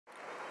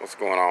What's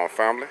going on,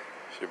 family?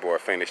 It's your boy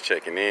Phoenix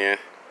checking in.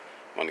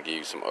 I want to give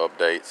you some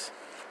updates.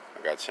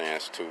 I got a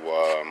chance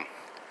to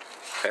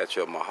patch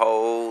up my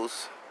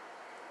hose,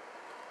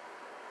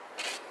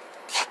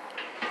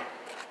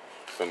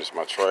 finish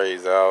my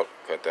trays out,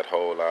 cut that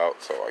hole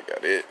out, so I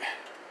got it.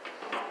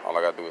 All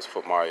I gotta do is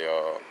put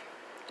my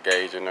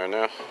gauge in there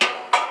now.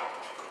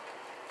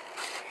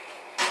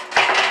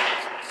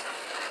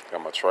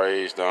 Got my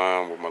trays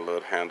done with my little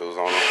handles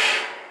on them.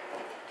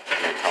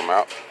 And they come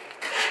out.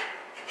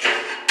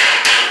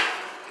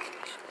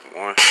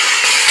 One.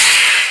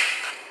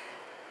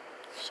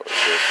 So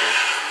this one.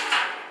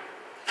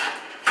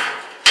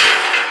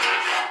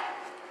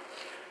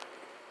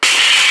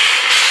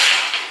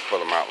 Pull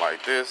them out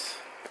like this.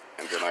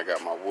 And then I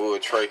got my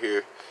wood tray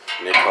here.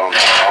 And it comes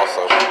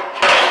also.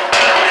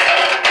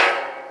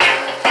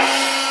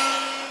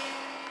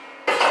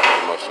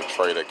 Pretty much the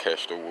tray that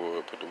catch the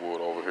wood. Put the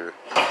wood over here.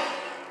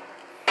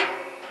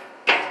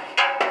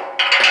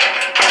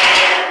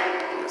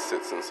 And it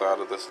sits inside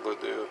of this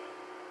little deal.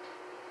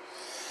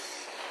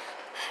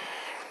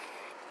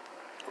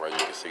 Right,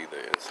 you can see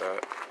the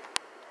inside.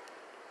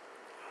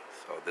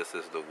 So this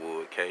is the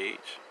wood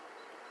cage.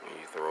 When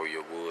you throw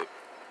your wood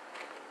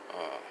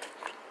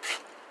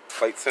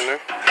plates in there.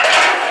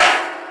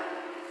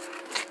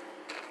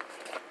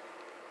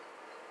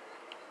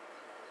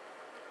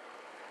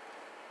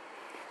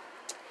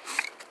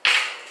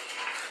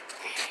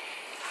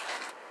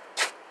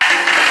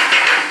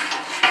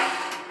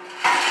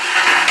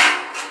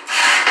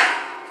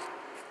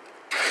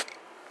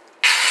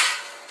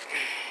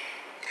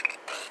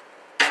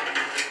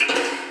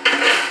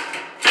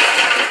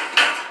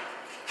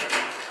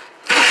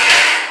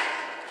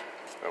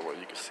 That way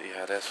you can see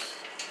how that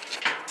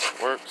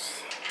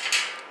works.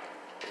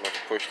 Let's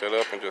push that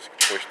up and just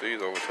push these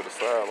over to the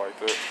side like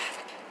that.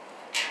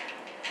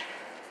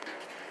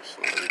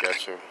 So now you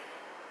got your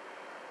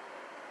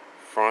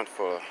front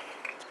to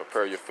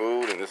prepare your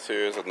food, and this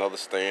here is another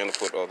stand to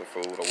put other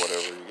food or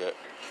whatever you got.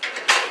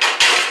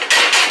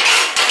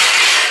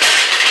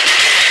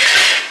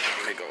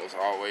 And it goes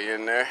all the way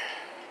in there.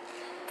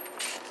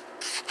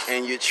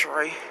 And your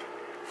tray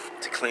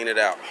to clean it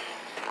out.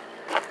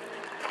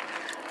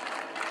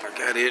 I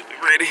got it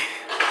ready.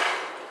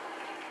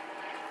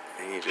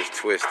 And you just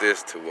twist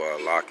this to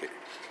lock it.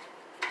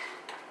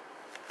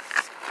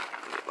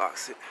 It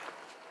locks it.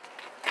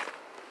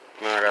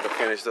 Now I got to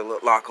finish the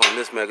lock on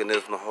this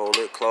mechanism to hold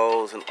it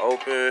closed and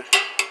open.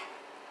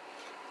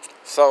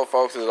 So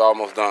folks, it's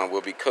almost done.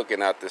 We'll be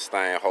cooking out this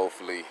thing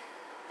hopefully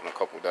in a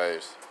couple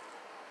days.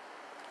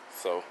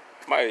 So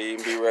might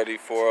even be ready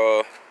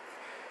for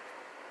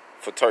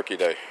Turkey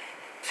Day.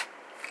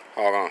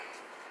 Hold on.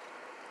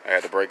 I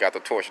had to break out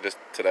the torch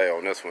today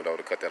on this one though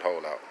to cut that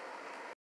hole out.